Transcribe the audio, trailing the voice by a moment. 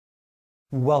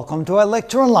Welcome to our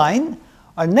lecture online.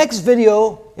 Our next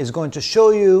video is going to show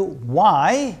you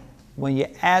why, when you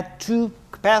add two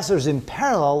capacitors in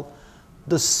parallel,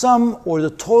 the sum or the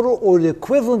total or the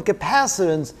equivalent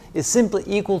capacitance is simply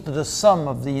equal to the sum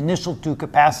of the initial two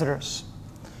capacitors.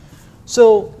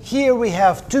 So here we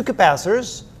have two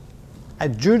capacitors. I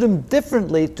drew them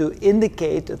differently to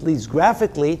indicate, at least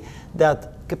graphically,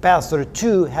 that capacitor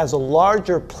 2 has a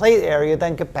larger plate area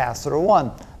than capacitor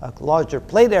 1. A larger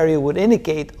plate area would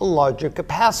indicate a larger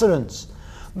capacitance.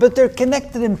 But they're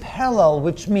connected in parallel,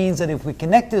 which means that if we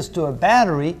connect this to a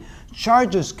battery,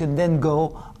 charges can then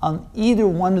go on either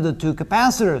one of the two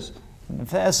capacitors. In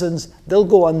essence, they'll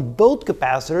go on both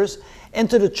capacitors, and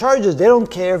to the charges, they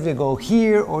don't care if they go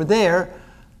here or there.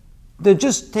 They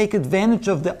just take advantage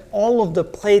of all of the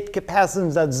plate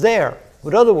capacitance that's there.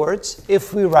 In other words,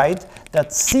 if we write that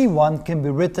C1 can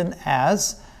be written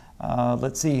as,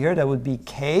 let's see here, that would be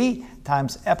K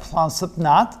times epsilon sub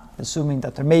naught, assuming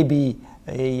that there may be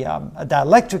a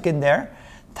dielectric in there,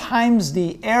 times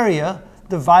the area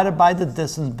divided by the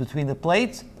distance between the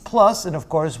plates, plus, and of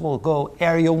course we'll go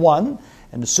area 1,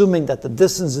 and assuming that the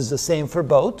distance is the same for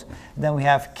both, then we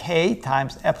have K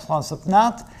times epsilon sub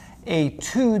naught,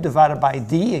 A2 divided by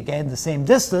D, again the same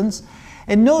distance.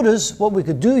 And notice what we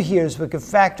could do here is we could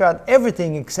factor out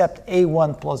everything except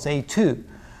A1 plus A2.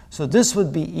 So this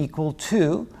would be equal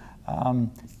to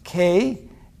K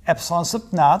epsilon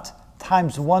sub naught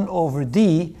times 1 over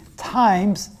D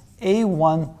times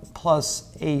A1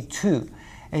 plus A2.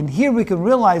 And here we can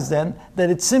realize then that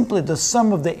it's simply the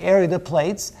sum of the area of the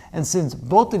plates, and since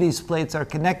both of these plates are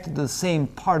connected to the same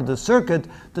part of the circuit,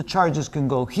 the charges can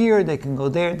go here, they can go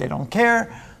there, they don't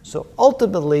care. So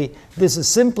ultimately, this is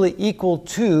simply equal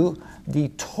to the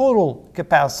total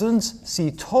capacitance,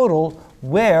 C total,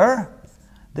 where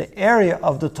the area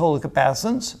of the total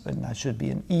capacitance, and that should be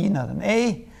an E, not an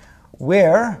A,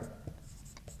 where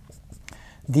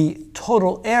the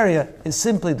total area is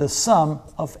simply the sum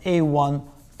of A1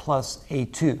 plus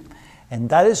A2. And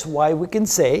that is why we can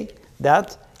say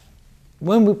that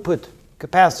when we put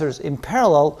capacitors in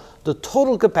parallel, the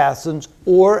total capacitance,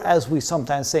 or as we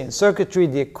sometimes say in circuitry,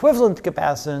 the equivalent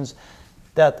capacitance,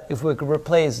 that if we could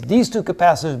replace these two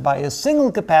capacitors by a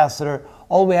single capacitor,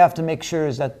 all we have to make sure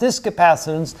is that this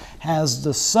capacitance has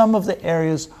the sum of the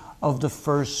areas of the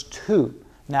first two.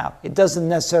 Now, it doesn't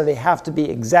necessarily have to be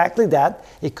exactly that.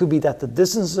 It could be that the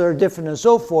distances are different and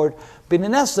so forth, but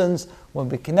in essence, when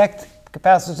we connect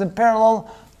capacitors in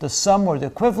parallel, the sum or the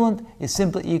equivalent is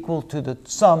simply equal to the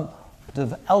sum,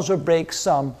 the algebraic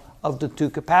sum of the two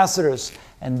capacitors,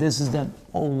 and this is then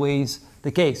always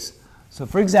the case. So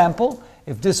for example,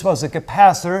 if this was a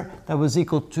capacitor that was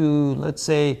equal to, let's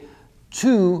say,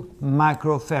 2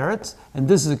 microfarads, and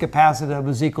this is a capacitor that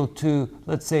was equal to,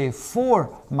 let's say,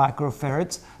 4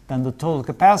 microfarads, then the total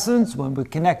capacitance, when we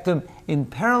connect them in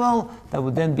parallel, that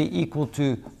would then be equal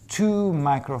to 2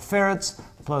 microfarads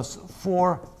plus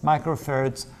 4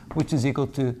 microfarads, which is equal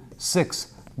to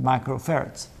 6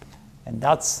 microfarads. And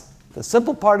that's the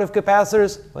simple part of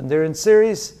capacitors. When they're in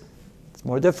series, it's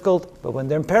more difficult, but when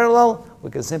they're in parallel,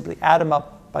 we can simply add them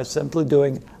up by simply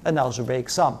doing an algebraic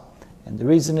sum. And the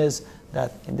reason is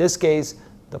that in this case,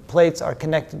 the plates are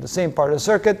connected to the same part of the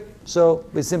circuit, so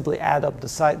we simply add up the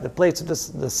size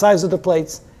of the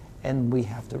plates, and we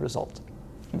have the result.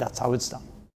 And that's how it's done.